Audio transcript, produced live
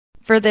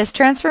For this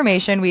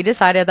transformation, we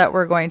decided that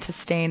we're going to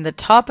stain the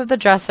top of the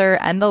dresser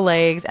and the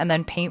legs and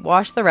then paint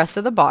wash the rest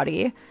of the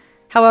body.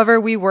 However,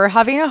 we were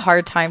having a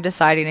hard time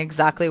deciding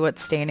exactly what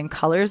stain and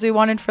colors we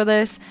wanted for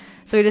this,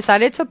 so we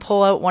decided to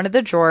pull out one of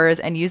the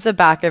drawers and use the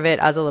back of it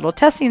as a little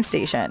testing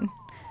station.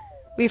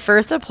 We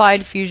first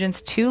applied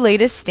Fusion's two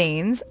latest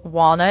stains,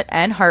 Walnut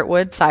and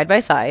Heartwood, side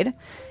by side.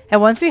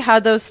 And once we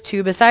had those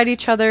two beside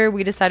each other,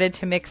 we decided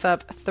to mix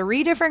up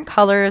 3 different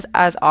colors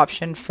as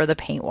option for the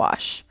paint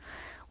wash.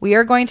 We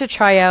are going to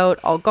try out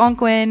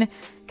Algonquin,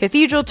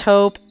 Cathedral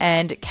Taupe,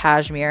 and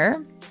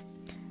Cashmere.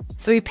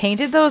 So we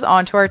painted those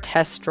onto our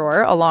test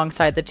drawer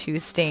alongside the 2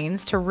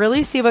 stains to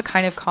really see what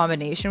kind of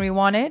combination we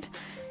wanted.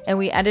 And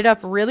we ended up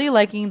really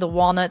liking the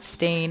walnut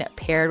stain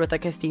paired with a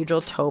Cathedral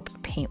Taupe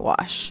paint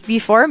wash.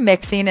 Before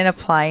mixing and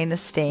applying the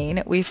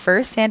stain, we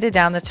first sanded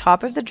down the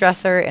top of the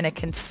dresser in a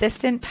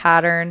consistent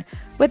pattern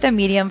with a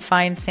medium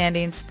fine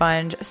sanding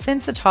sponge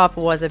since the top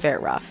was a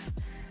bit rough.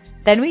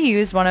 Then we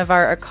used one of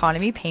our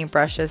economy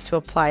paintbrushes to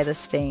apply the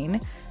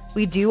stain.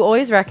 We do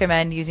always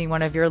recommend using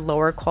one of your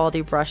lower quality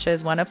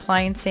brushes when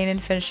applying stain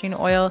and finishing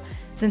oil,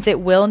 since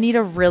it will need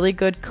a really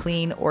good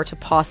clean or to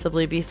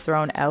possibly be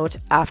thrown out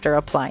after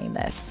applying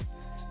this.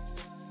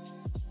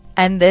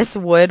 And this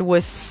wood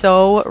was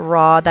so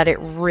raw that it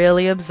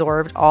really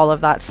absorbed all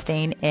of that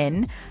stain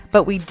in,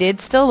 but we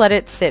did still let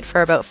it sit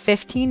for about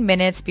 15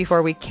 minutes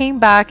before we came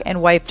back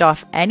and wiped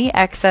off any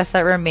excess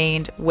that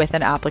remained with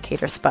an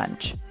applicator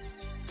sponge.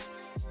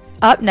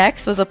 Up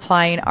next was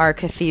applying our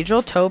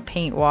Cathedral Taupe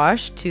paint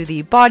wash to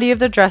the body of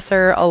the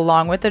dresser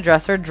along with the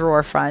dresser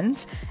drawer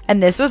fronts,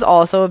 and this was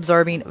also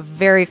absorbing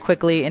very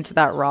quickly into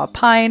that raw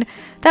pine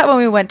that when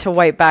we went to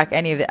wipe back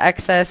any of the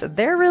excess,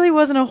 there really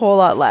wasn't a whole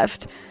lot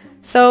left.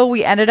 So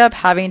we ended up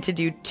having to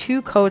do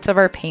 2 coats of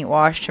our paint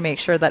wash to make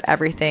sure that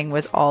everything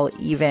was all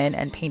even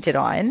and painted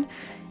on,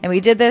 and we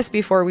did this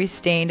before we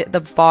stained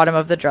the bottom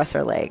of the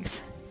dresser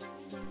legs.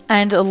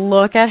 And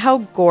look at how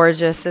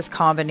gorgeous this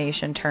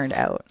combination turned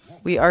out.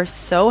 We are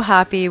so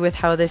happy with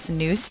how this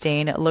new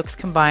stain looks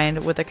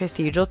combined with a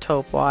Cathedral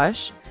Taupe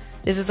wash.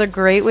 This is a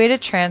great way to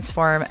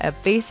transform a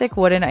basic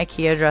wooden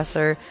IKEA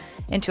dresser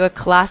into a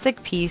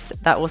classic piece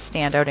that will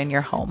stand out in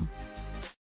your home.